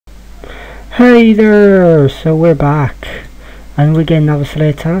Hey there! So we're back, and we're getting another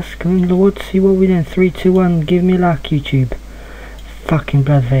Slayer task. And let's see what we did. 3, 2, 1. Give me luck, YouTube. Fucking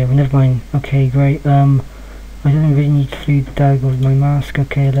blood veil. Never mind. Okay, great. I don't really need to flee the dag with my mask.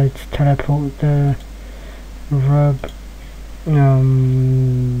 Okay, let's teleport the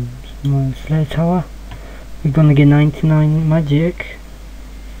Slayer tower. We're gonna get 99 magic,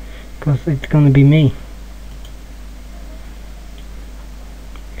 because it's gonna be me.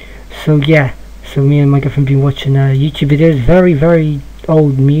 So yeah, so me and my girlfriend been watching YouTube videos, very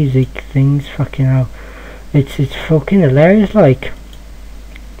old music things. Fucking hell, it's fucking hilarious, like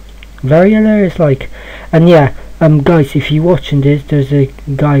very hilarious, like. And yeah, guys, if you're watching this, there's a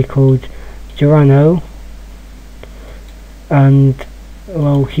guy called Gerano, and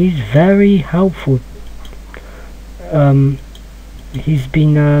well, he's very helpful. He's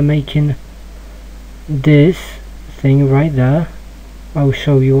been making this thing right there. I'll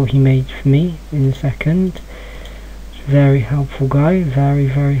show you what he made for me in a second. Very helpful guy, very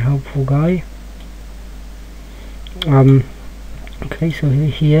helpful guy. Okay, so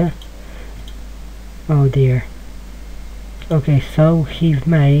here. Oh dear. Okay, so he's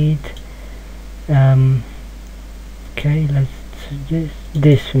made okay, let's do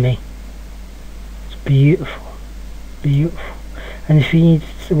this for me. It's beautiful. And if you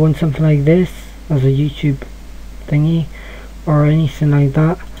want something like this as a YouTube thingy or anything like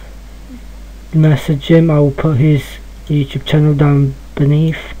that, message him. I will put his YouTube channel down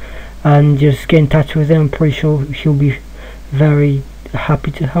beneath, and just get in touch with him. I'm pretty sure he'll be very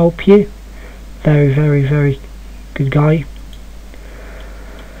happy to help you. Very good guy.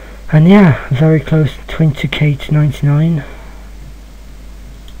 And yeah, very close, 20k to 99.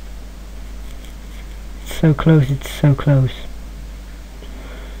 So close, it's so close.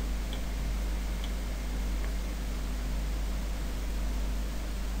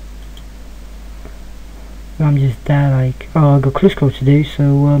 I'm just there, like, oh, I got close call to do,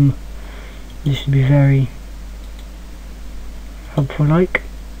 so this should be very helpful, like.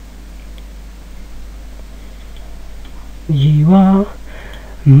 You are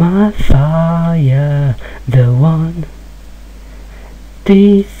my fire, the one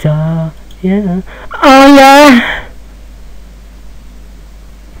desire. Oh yeah.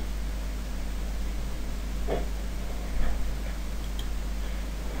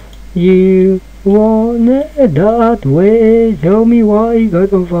 You want it that way? Tell me why you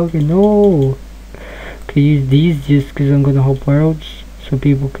got to fucking know. Okay, use these just because I'm gonna hop worlds so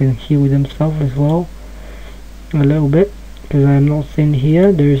people can heal themselves as well a little bit, because I'm not seeing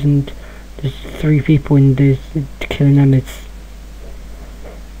here. There's 3 people in this, killing them. It's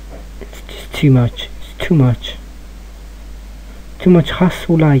just too much. It's too much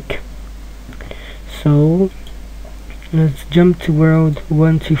hustle, like. So let's jump to world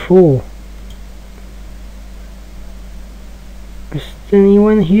 124. Is there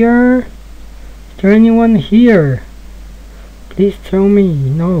anyone here? Is there anyone here? Please tell me.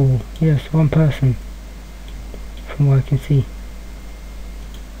 No. Yes, one person, from what I can see.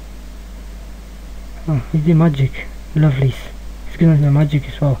 Oh, he did magic. Lovely. He's gonna do magic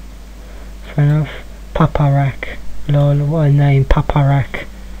as well. Fair enough. Paparak. Lol, what a name. Paparak.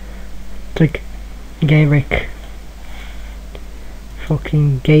 It's like Gayrick.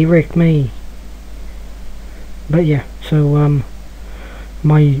 Fucking Gayrick me. But yeah, so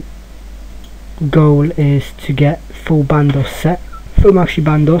my goal is to get full bandos set. Full maxi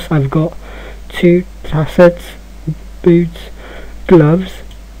bandos. I've got 2 tassets, boots, gloves,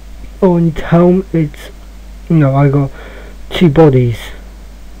 and helm. I got 2 bodies,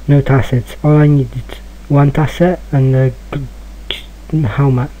 no tassets. All I need is 1 tasset and a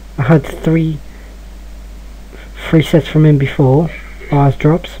helmet. I had 3 sets from him before, as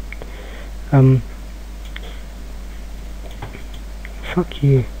drops. Fuck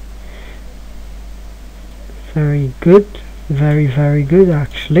you. Very good, very good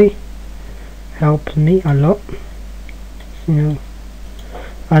actually. Helped me a lot, you know.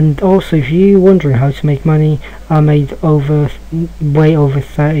 And also, if you're wondering how to make money, I made way over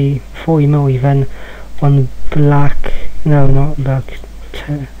 40 mil even on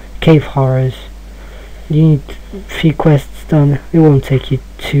cave horrors. You need a few quests done. It won't take you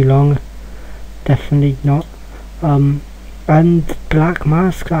too long, definitely not. And black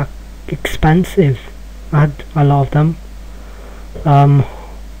masks are expensive. I love them. I'm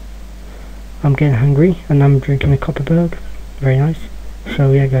getting hungry and I'm drinking a Copperberg. Very nice.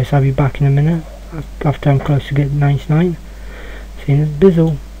 So yeah guys, I'll be back in a minute after I'm close to getting 99. See you in a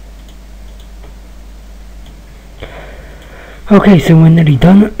bizzle. Okay, so we're nearly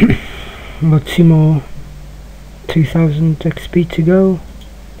done. Got 2 more 2000 XP to go.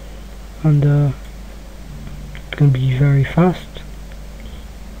 and it's gonna be very fast.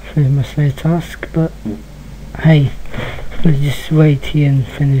 Finish my say task, but hey, let's just wait here and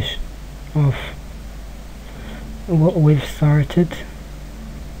finish off what we've started.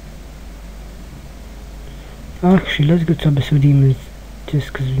 Actually, let's go to Abyssal Demons,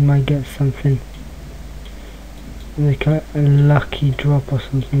 just because we might get something like a lucky drop or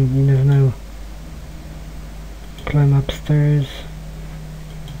something, you never know. Climb upstairs.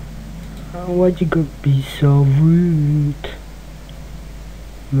 Oh, why'd you go be so rude?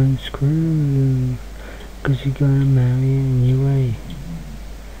 Man, screw, because you're gonna marry anyway.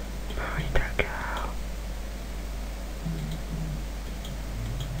 Marry that girl.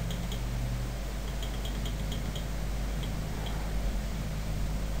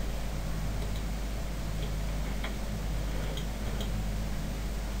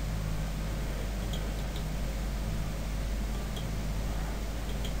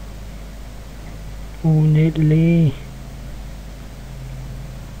 Oh, neatly.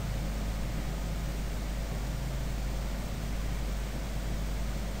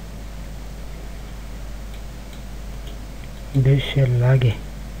 This shit laggy.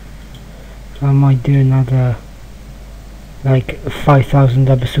 I might do another like 5,000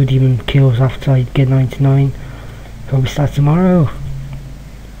 Abyssal Demon kills after I get 99. Probably start tomorrow.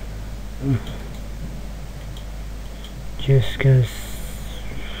 Just cause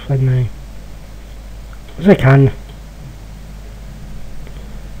I don't know. As I can.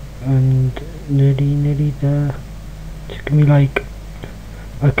 And nearly there. Took me like,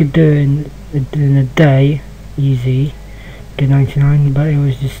 I could do it in a day, easy, get 99, but it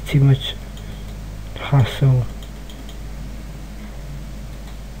was just too much hassle.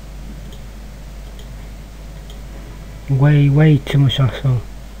 Way too much hassle.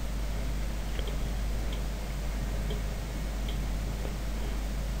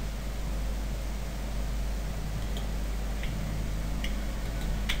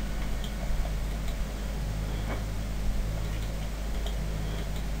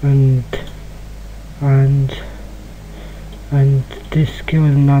 And this kill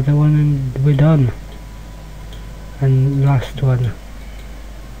another one and we're done. And last one.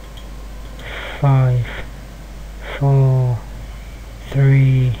 5, 4,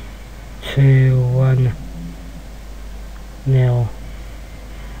 3, 2, 1, 0.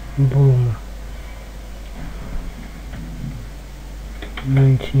 Boom.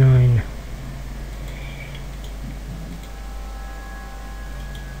 99.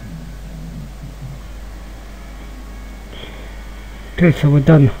 Okay, so we're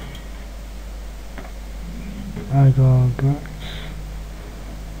done. I got guts.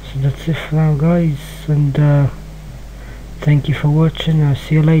 So that's it for now, guys, and thank you for watching. I'll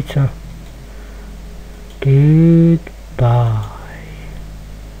see you later. Goodbye.